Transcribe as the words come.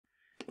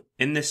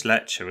In this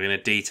lecture, we're going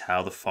to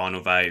detail the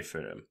final value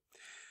theorem.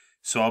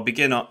 So I'll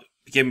begin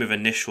with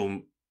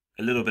a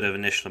little bit of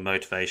initial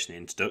motivation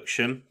and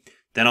introduction.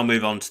 Then I'll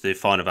move on to the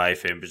final value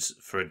theorem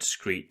for a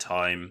discrete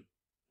time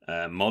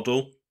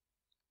model,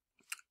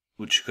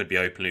 which could be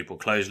open loop or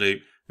closed loop.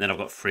 And then I've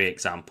got 3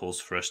 examples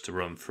for us to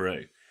run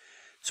through.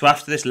 So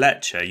after this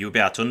lecture, you'll be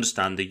able to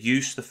understand the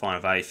use of the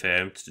final value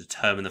theorem to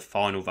determine the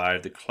final value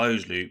of the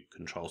closed loop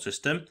control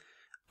system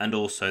and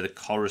also the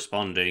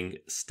corresponding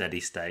steady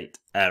state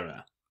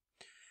error.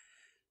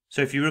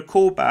 So if you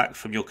recall back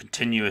from your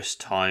continuous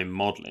time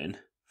modelling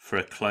for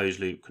a closed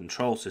loop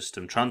control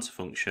system transfer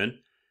function,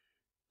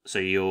 so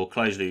your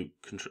closed loop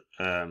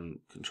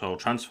control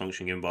transfer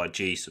function given by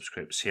G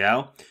subscript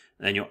CL,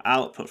 and then your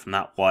output from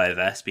that Y of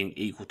S being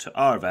equal to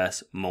R of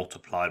S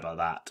multiplied by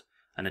that.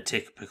 And a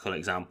typical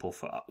example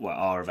for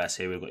R of S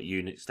here, we've got a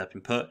unit step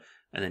input,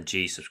 and then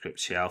G subscript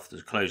CL for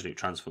the closed loop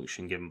transfer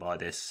function given by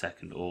this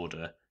second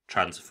order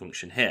transfer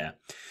function here.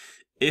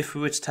 If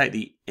we were to take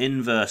the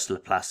inverse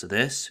Laplace of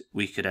this,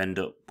 we would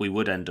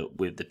end up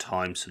with the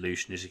time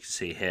solution, as you can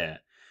see here.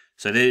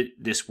 So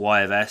this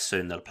Y of S, so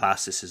in the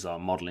Laplace, this is our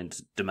modelling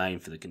domain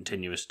for the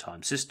continuous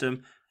time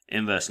system.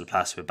 Inverse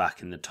Laplace, we're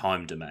back in the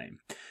time domain.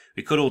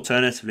 We could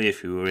alternatively,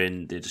 if we were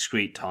in the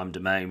discrete time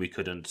domain, we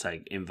could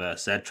undertake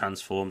inverse Z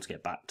transform to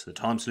get back to the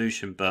time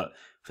solution, but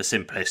for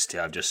simplicity,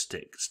 I've just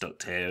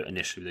stuck here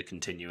initially with the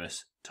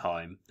continuous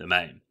time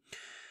domain.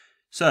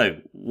 So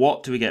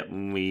what do we get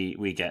when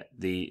we get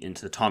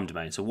into the time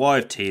domain? So y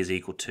of t is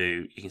equal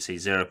to, you can see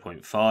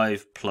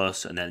 0.5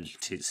 plus, and then you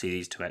can see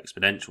these 2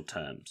 exponential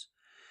terms.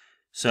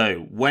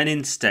 So when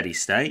in steady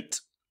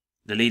state,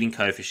 the leading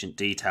coefficient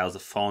details the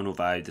final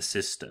value of the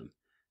system.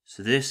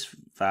 So this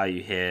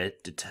value here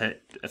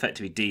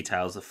effectively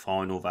details the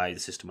final value of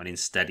the system when in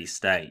steady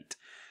state.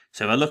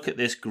 So if I look at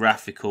this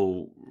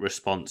graphical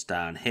response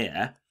down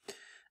here,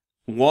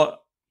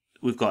 what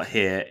we've got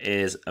here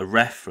is a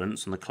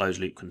reference on the closed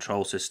loop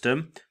control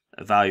system,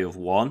 a value of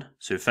 1.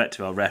 So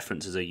effectively our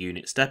reference is a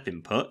unit step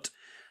input,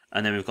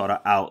 and then we've got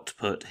our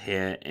output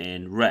here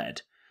in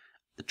red.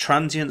 The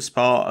transients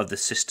part of the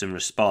system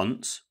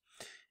response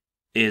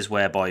is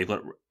whereby you've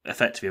got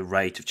effectively a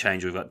rate of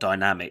change. We've got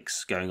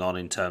dynamics going on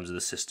in terms of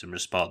the system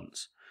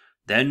response.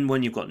 Then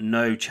when you've got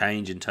no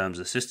change in terms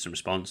of the system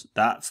response,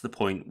 that's the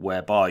point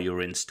whereby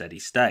you're in steady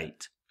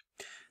state.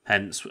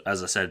 Hence,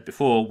 as I said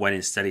before, when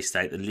in steady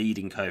state, the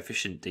leading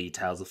coefficient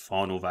details the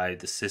final value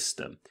of the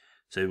system.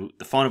 So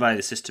the final value of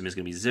the system is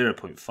going to be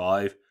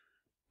 0.5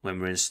 when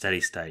we're in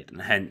steady state,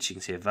 and hence you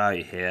can see a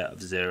value here of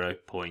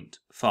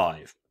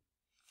 0.5.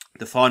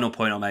 The final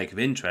point I'll make of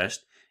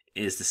interest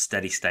is the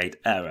steady state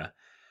error.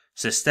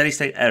 So steady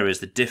state error is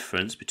the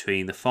difference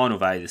between the final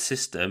value of the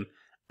system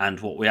and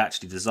what we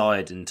actually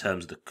desired in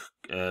terms of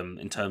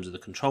the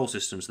control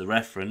system, so the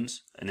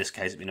reference. In this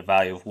case, it's been a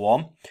value of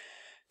 1.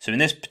 So in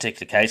this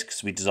particular case,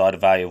 because we desired a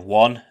value of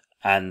 1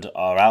 and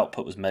our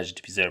output was measured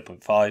to be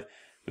 0.5,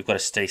 we've got a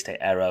steady state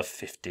error of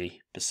 50%.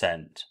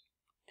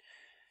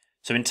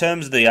 So in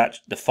terms of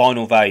the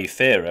final value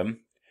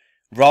theorem,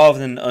 rather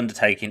than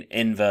undertaking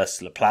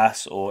inverse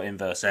Laplace or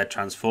inverse Z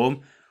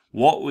transform,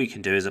 what we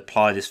can do is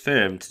apply this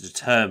theorem to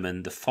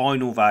determine the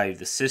final value of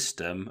the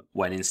system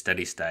when in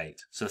steady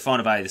state. So the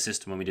final value of the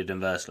system when we did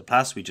inverse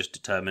Laplace, we just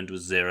determined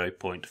was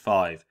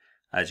 0.5,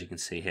 as you can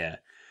see here.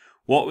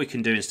 What we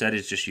can do instead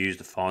is just use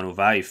the final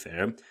value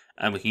theorem,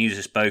 and we can use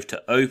this both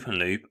to open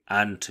loop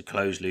and to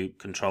closed loop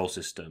control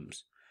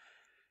systems.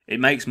 It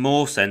makes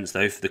more sense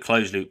though for the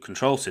closed loop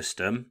control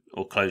system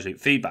or closed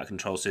loop feedback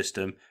control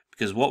system,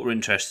 because what we're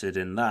interested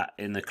in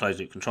the closed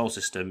loop control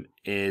system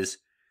is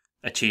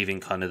achieving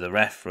kind of the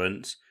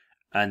reference,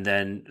 and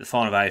then the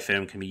final value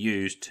theorem can be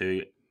used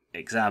to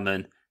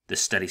examine the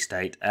steady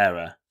state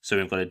error. So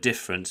we've got a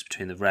difference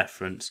between the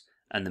reference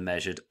and the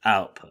measured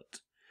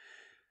output.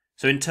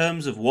 So in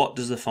terms of what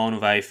does the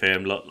final value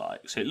theorem look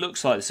like? So it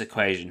looks like this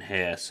equation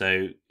here.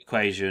 So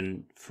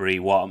equation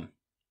 3.1.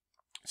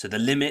 So the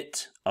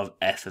limit of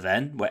f of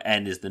n, where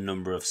n is the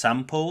number of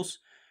samples,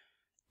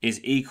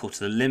 is equal to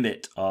the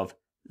limit of,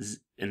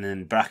 and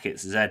then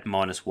brackets, z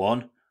minus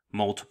 1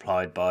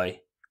 multiplied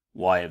by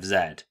y of z.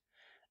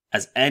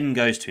 As n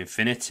goes to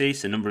infinity,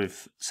 so the number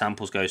of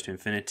samples goes to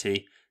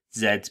infinity,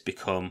 z's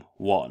become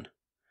 1.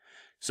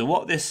 So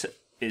what this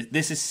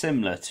is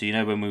similar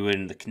to, when we were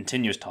in the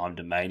continuous time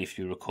domain, if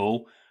you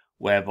recall,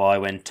 whereby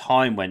when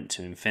time went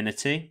to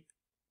infinity,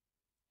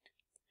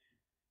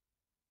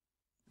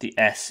 the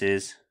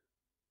s's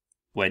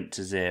went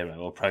to 0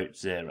 or approached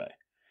 0.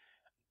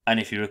 And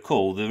if you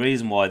recall, the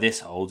reason why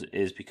this holds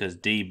is because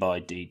d by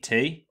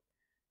dt,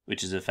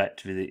 which is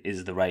effectively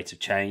the rate of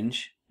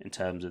change in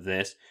terms of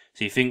this.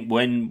 So you think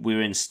when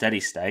we're in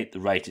steady state, the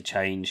rate of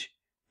change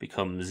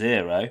becomes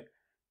 0,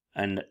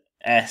 and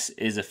s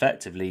is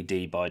effectively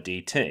d by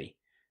dt.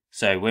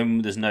 So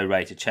when there's no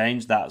rate of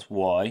change, that's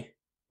why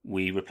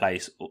we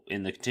replace,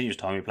 in the continuous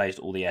time, we replaced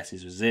all the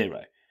s's with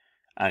 0.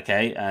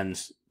 Okay,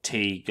 and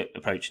t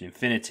approaching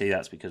infinity,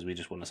 that's because we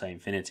just want to say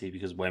infinity,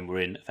 because when we're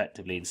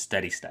effectively in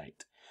steady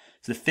state.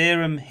 So the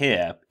theorem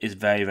here is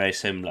very, very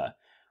similar.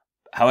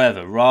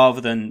 However,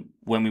 rather than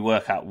when we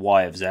work out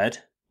y of z,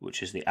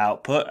 which is the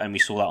output, and we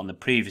saw that on the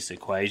previous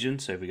equation,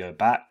 so if we go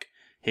back,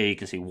 here you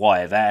can see y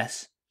of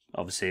s,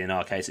 obviously in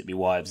our case it'd be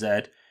y of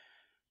z,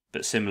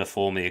 but similar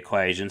form of the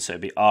equation, so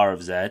it'd be r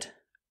of z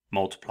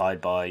multiplied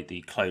by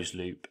the closed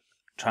loop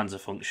transfer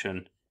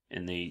function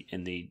in the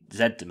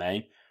z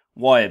domain,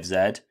 y of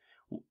z.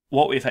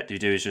 What we effectively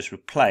do is just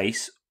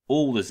replace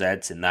all the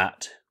z's in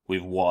that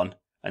with 1,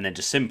 and then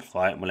just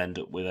simplify it, and we'll end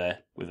up with a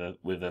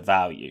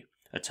value,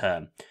 a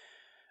term.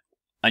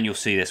 And you'll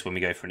see this when we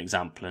go for an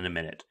example in a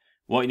minute.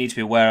 What you need to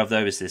be aware of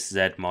though is this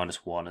z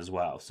minus 1 as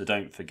well, so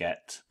don't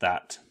forget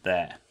that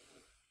there.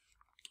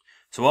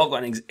 So what I've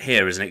got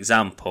here is an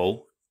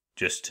example,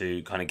 just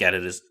to kind of get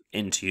it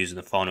into using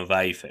the final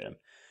value theorem.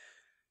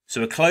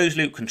 So a closed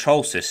loop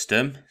control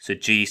system, so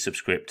G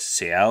subscript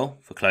CL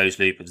for closed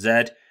loop of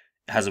Z,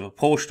 has a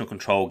proportional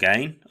control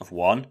gain of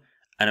 1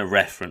 and a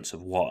reference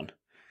of 1.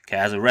 Okay,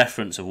 it has a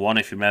reference of 1,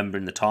 if you remember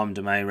in the time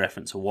domain,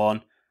 reference of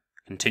 1,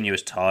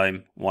 continuous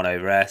time 1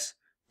 over S,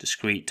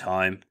 discrete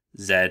time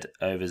Z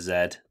over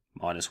Z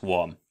minus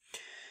 1.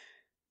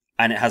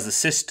 And it has a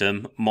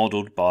system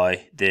modelled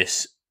by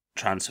this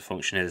transfer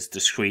function is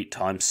discrete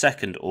time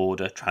second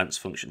order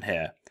transfer function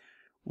here.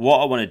 What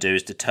I want to do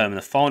is determine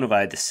the final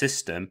value of the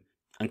system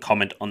and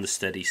comment on the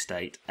steady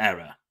state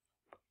error.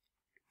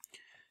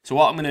 So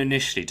what I'm going to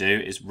initially do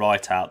is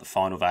write out the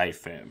final value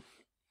theorem.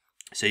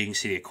 So you can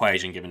see the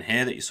equation given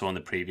here that you saw on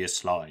the previous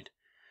slide.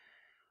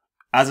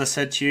 As I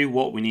said to you,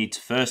 what we need to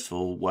first of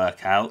all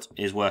work out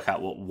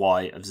what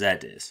y of z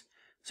is.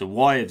 So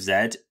y of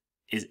z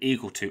is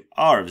equal to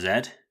r of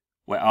z,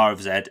 where r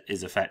of z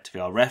is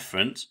effectively our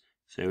reference.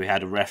 So we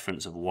had a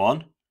reference of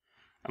 1,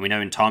 and we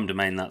know in time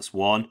domain that's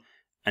 1,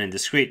 and in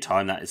discrete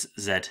time that is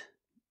z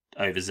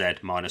over z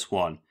minus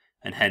 1.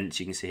 And hence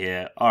you can see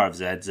here y of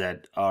z is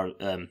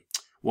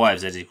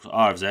equal to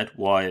r of z,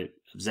 y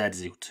of z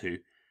is equal to,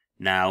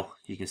 now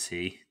you can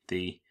see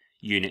the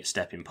unit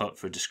step input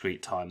for a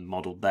discrete time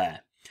modelled there.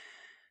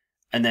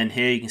 And then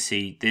here you can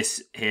see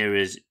this here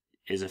is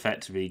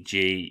effectively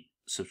G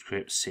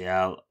subscript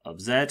CL of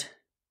Z,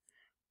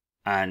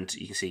 and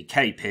you can see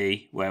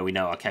KP, where we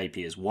know our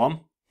KP is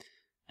 1,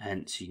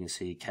 hence you can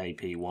see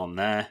KP 1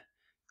 there,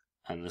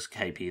 and there's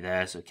KP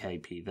there, so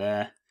KP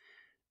there.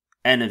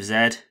 N of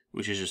Z,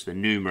 which is just the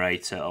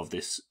numerator of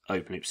this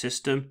open loop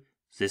system,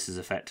 so this is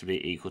effectively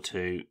equal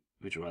to,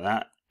 we draw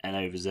that, N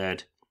over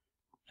Z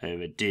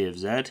over D of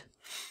Z.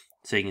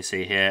 So you can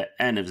see here,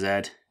 N of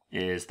Z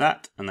is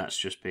that, and that's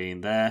just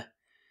being there.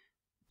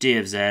 D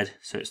of Z,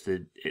 so it's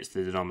the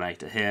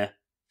denominator here,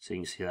 so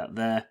you can see that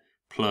there,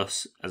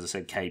 plus, as I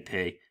said,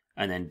 KP,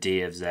 and then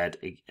D of Z,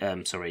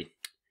 N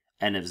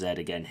of Z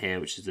again here,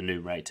 which is the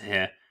numerator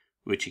here,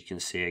 which you can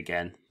see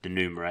again, the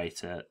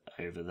numerator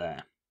over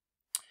there.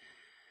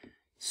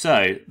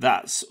 So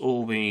that's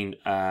all been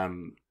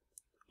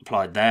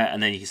applied there,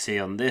 and then you can see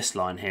on this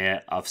line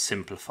here, I've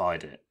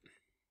simplified it.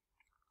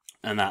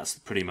 And that's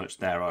pretty much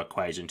there, our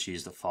equation to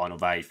use the final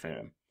value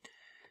theorem.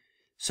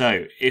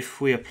 So if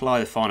we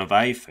apply the final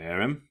value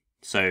theorem,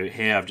 so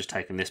here I've just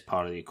taken this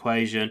part of the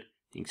equation,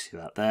 you can see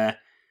that there,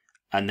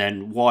 and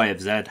then y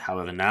of z,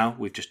 however, now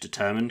we've just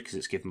determined, because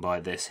it's given by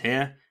this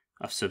here,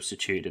 I've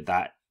substituted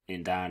that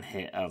in down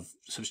here,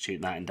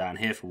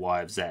 for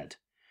y of z.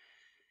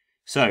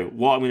 So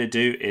what I'm going to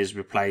do is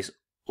replace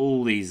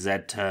all these z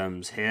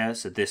terms here,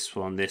 so this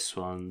one, this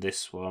one,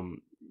 this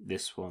one,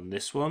 this one,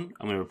 this one.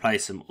 I'm going to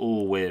replace them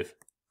all with,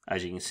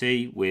 as you can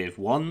see, with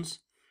 1s.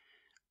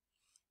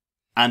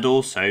 And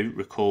also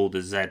recall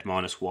the z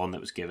minus 1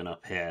 that was given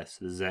up here.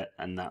 So the z,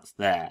 and that's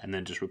there. And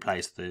then just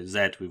replace the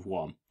z with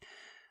 1.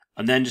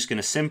 I'm then just going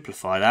to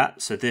simplify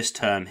that. So this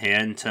term here,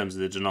 in terms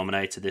of the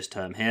denominator, this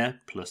term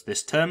here, plus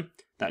this term,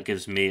 that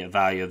gives me a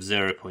value of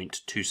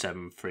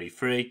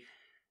 0.2733.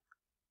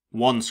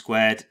 1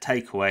 squared,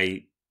 take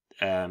away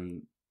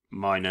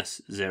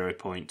minus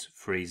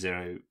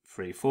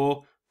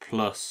 0.3034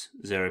 plus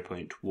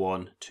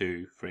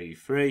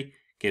 0.1233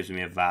 gives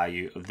me a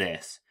value of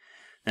this.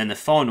 Then the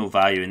final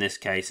value in this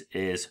case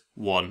is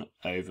 1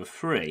 over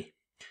 3.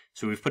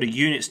 So we've put a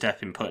unit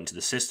step input into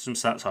the system,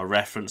 so that's our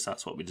reference,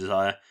 that's what we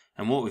desire,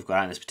 and what we've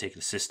got in this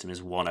particular system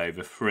is 1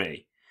 over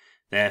 3.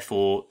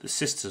 Therefore, the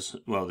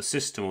system or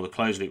the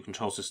closed loop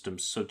control system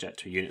is subject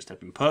to a unit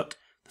step input.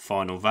 The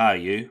final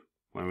value,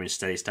 when we're in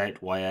steady state,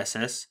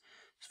 YSS,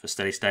 for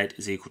steady state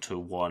is equal to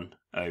 1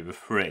 over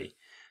 3.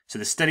 So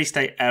the steady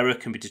state error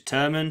can be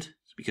determined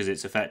because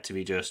it's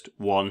effectively just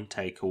 1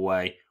 take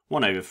away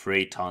 1 over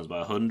 3 times by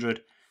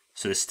 100.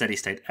 So the steady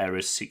state error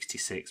is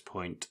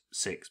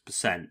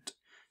 66.6%.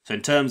 So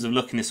in terms of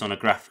looking this on a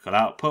graphical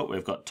output,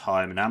 we've got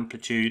time and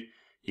amplitude.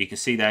 You can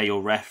see there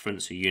your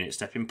reference or unit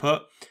step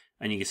input,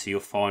 and you can see your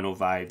final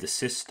value of the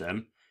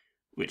system,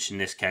 which in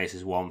this case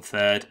is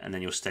 1/3, and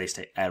then your steady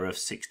state error of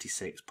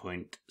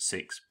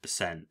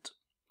 66.6%.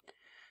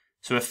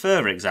 So a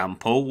further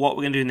example, what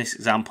we're going to do in this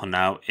example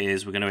now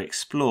is we're going to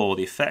explore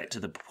the effect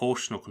of the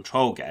proportional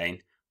control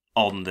gain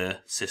on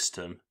the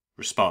system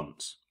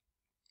response.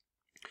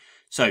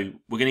 So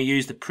we're going to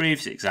use the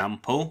previous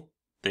example,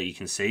 that you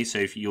can see. So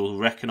if you'll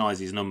recognize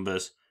these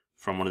numbers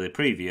from one of the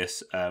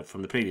previous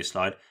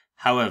slide.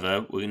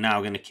 However, we're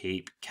now going to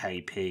keep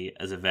KP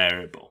as a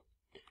variable.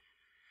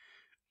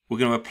 We're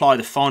going to apply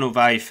the final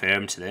value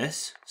theorem to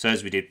this. So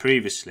as we did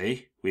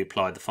previously, we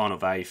applied the final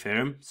value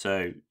theorem.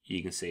 So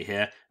you can see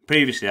here,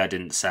 previously I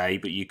didn't say,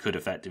 but you could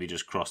effectively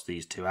just cross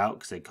these two out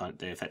because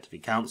they effectively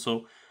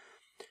cancel.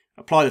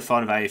 Apply the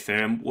final value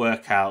theorem,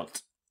 work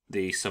out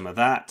the sum of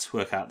that,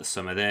 work out the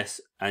sum of this,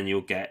 and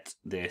you'll get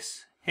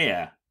this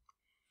here.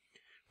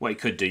 What you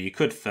could do, you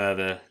could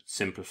further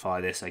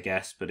simplify this, I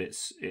guess, but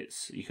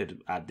you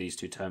could add these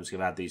two terms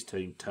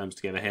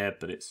together here,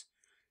 but it's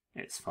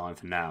fine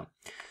for now.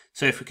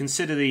 So if we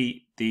consider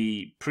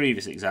the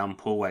previous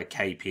example where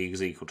KP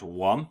is equal to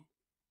 1,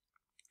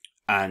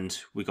 and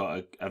we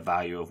got a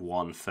value of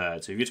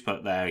 1/3. So if you just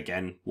put there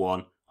again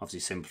 1, obviously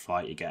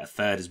simplify it, you get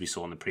 1/3 as we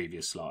saw on the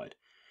previous slide.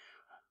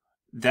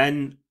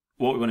 Then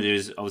what we want to do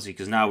is, obviously,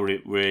 because now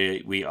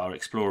we are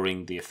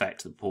exploring the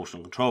effect of the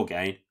proportional control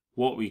gain,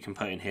 what we can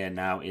put in here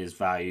now is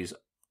values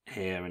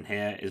here and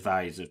here is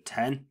values of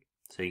 10,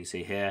 so you can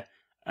see here,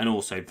 and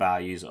also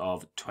values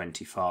of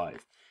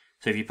 25.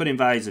 So if you put in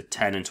values of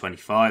 10 and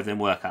 25, then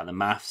work out the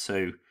math,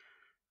 so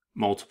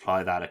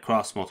multiply that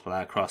across,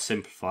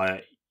 simplify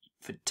it.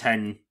 For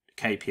 10,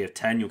 KP of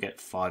 10, you'll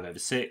get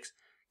 5/6.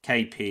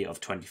 KP of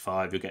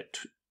 25, you'll get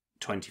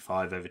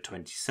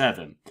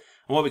 25/27.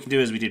 And what we can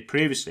do, as we did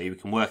previously, we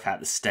can work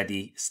out the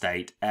steady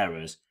state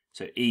errors.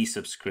 So E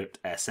subscript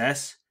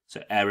SS,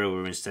 so error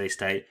or in steady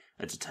state,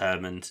 are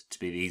determined to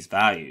be these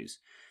values.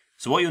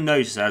 So what you'll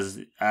notice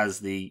as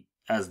the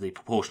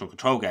proportional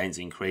control gains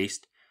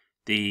increased,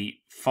 the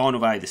final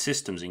value of the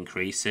system's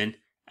increasing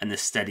and the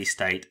steady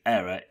state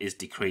error is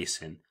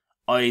decreasing,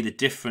 i.e. the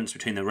difference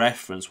between the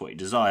reference, what you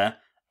desire,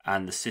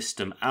 and the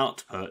system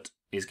output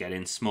is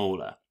getting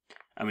smaller.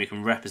 And we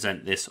can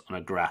represent this on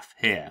a graph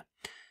here.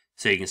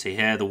 So you can see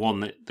here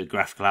the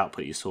graphical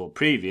output you saw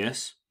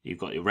previous, you've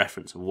got your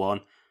reference of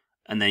 1,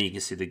 and then you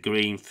can see the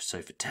green,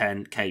 so for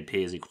 10,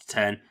 KP is equal to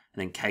 10, and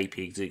then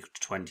KP is equal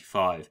to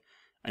 25.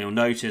 And you'll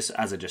notice,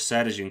 as I just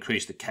said, as you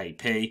increase the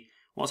KP,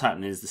 what's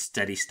happening is the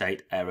steady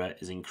state error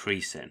is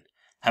increasing.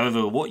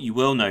 However, what you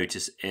will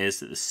notice is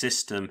that the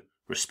system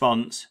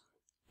response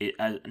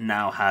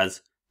now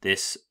has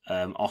this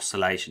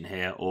oscillation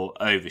here, or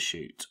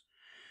overshoot.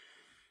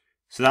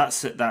 So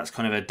that's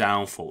kind of a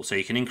downfall. So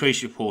you can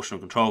increase your proportional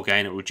control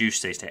gain and reduce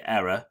steady state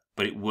error,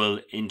 but it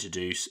will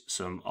introduce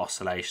some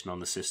oscillation on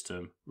the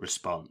system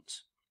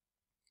response.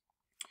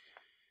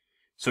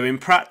 So in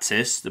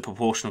practice, the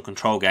proportional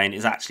control gain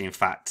is actually in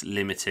fact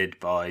limited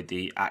by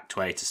the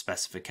actuator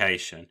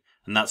specification,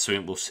 and that's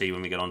something we'll see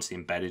when we get onto the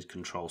embedded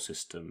control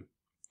system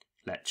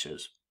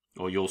lectures,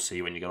 or you'll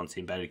see when you get onto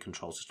the embedded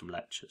control system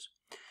lectures.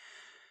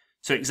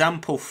 So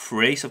example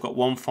 3, so I've got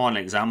one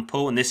final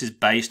example, and this is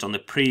based on the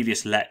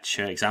previous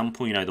lecture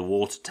example, you know, the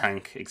water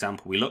tank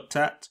example we looked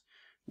at,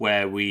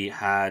 where we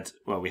had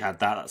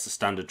that's the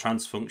standard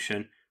transfer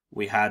function.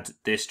 We had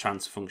this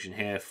transfer function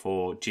here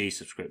for G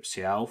subscript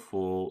CL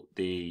for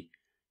the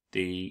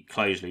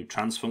closed loop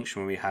transfer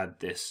function. When we had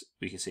this,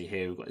 we can see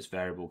here we've got this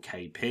variable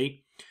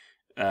KP.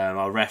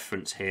 Our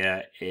reference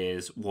here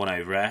is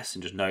 1/s,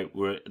 and just note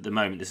at the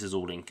moment this is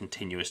all in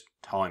continuous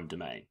time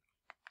domain.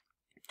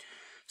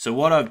 So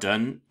what I've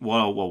done,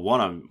 what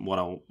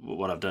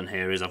I've done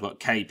here is I've got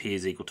KP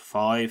is equal to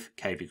 5,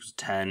 KP equals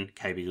 10,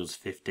 KP equals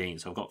 15.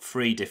 So I've got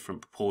 3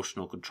 different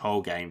proportional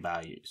control gain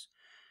values.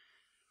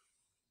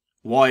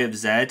 Y of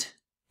Z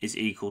is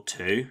equal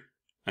to,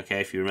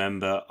 okay, if you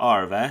remember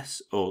R of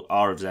S, or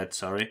R of Z,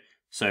 sorry.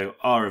 So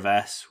R of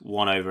S,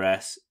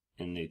 1/s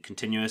in the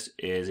continuous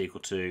is equal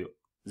to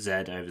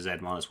Z over Z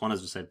minus 1,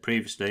 as I said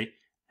previously,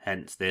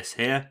 hence this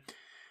here.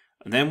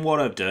 And then what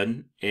I've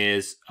done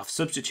is I've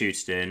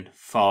substituted in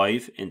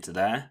 5 into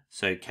there,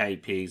 so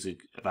KP is a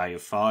value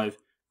of 5,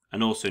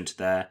 and also into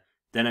there.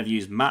 Then I've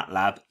used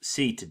MATLAB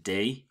C to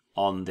D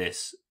on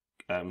this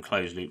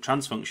closed loop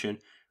transfer function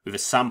with a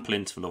sample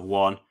interval of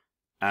 1,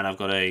 and I've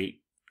got a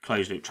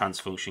closed loop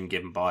transfer function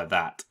given by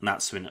that, and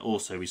that's something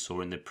also we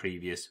saw in the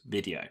previous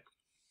video.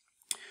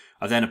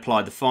 I've then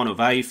applied the final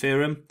value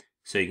theorem,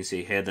 so you can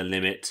see here the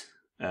limit,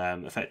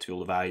 effectively all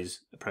the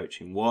values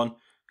approaching 1.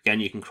 Again,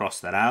 you can cross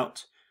that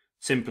out.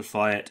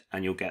 Simplify it,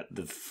 and you'll get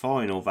the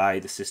final value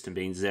of the system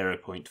being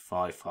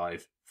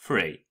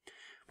 0.553.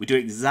 We do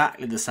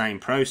exactly the same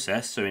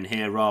process, so in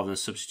here, rather than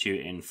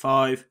substitute in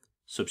 5,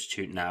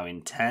 substitute now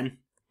in 10.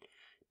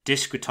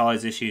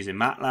 Discretize this using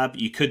MATLAB.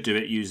 You could do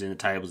it using the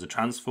tables of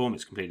transform,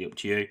 it's completely up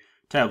to you.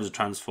 Tables of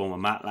transform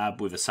on MATLAB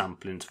with a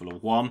sample interval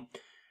of 1,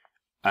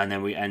 and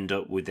then we end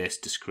up with this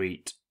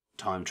discrete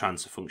time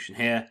transfer function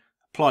here.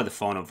 Apply the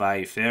final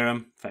value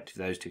theorem,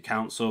 effectively those two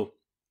cancel,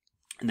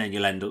 and then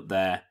you'll end up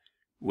there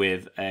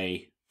with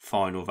a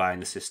final value in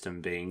the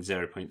system being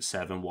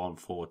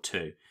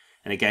 0.7142.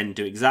 And again,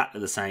 do exactly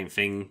the same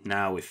thing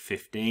now with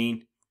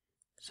 15.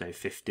 So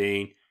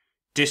 15.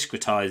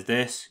 Discretize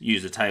this,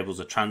 use the tables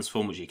of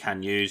transform, which you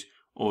can use,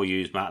 or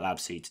use MATLAB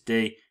C to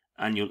D,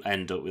 and you'll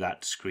end up with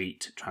that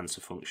discrete transfer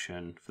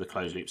function for the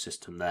closed loop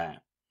system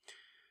there.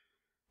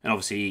 And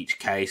obviously each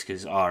case,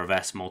 because it's R of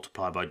S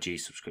multiplied by G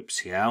subscript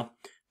CL.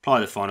 Apply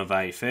the final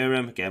value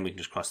theorem. Again, we can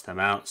just cross them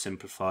out,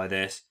 simplify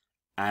this,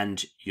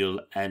 and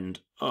you'll end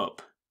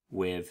up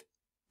with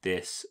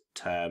this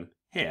term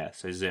here,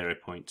 so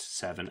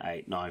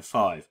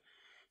 0.7895.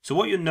 So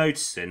what you're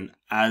noticing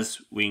as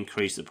we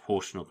increase the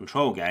proportional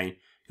control gain,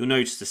 you'll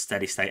notice the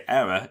steady state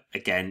error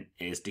again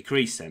is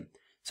decreasing.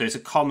 So it's a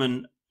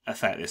common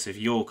effect this. If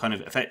you're kind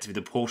of effectively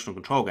the proportional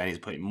control gain is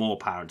putting more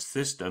power into the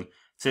system,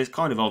 so it's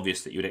kind of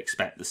obvious that you would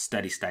expect the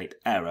steady state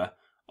error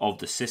of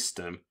the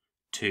system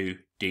to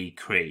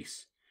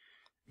decrease.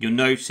 You'll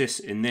notice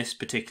in this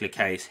particular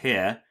case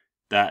here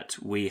that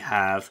we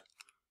have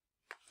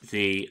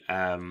you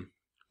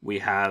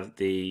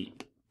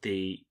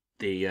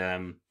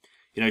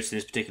notice in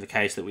this particular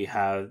case that we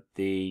have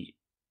the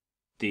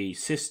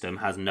system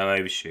has no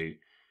overshoot,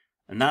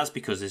 and that's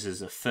because this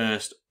is a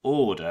first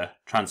order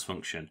transfer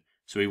function,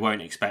 so we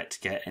won't expect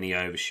to get any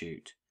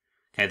overshoot.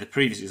 Okay, the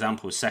previous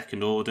example was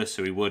second order,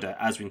 so we would,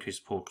 as we increase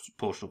the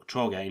proportional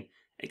control gain,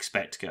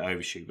 expect to get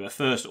overshoot. But at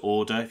first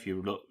order, if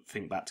you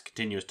think back to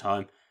continuous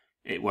time,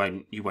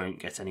 you won't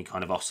get any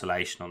kind of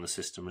oscillation on the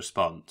system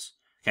response.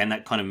 Okay, and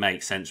that kind of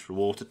makes sense for a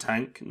water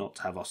tank not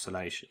to have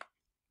oscillation.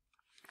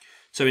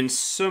 So in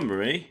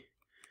summary,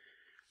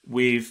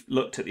 we've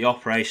looked at the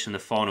operation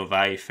of the final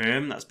value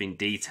theorem that's been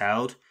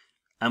detailed,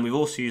 and we've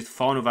also used the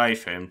final value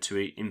theorem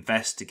to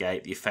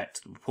investigate the effect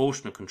of the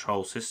proportional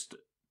control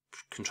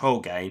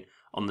gain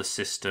on the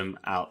system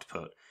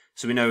output.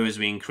 So we know as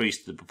we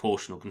increase the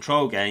proportional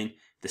control gain,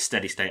 the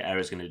steady state error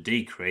is going to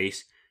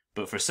decrease,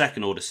 but for a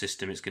second order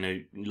system, it's going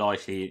to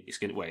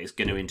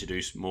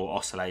introduce more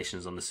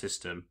oscillations on the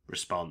system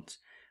response.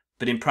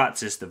 But in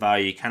practice, the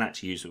value you can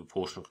actually use for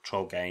proportional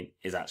control gain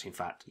is actually in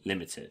fact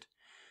limited.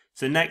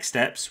 So next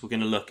steps, we're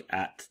going to look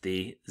at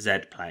the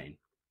Z-plane.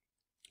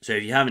 So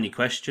if you have any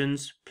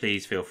questions,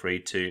 please feel free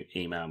to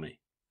email me.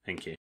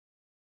 Thank you.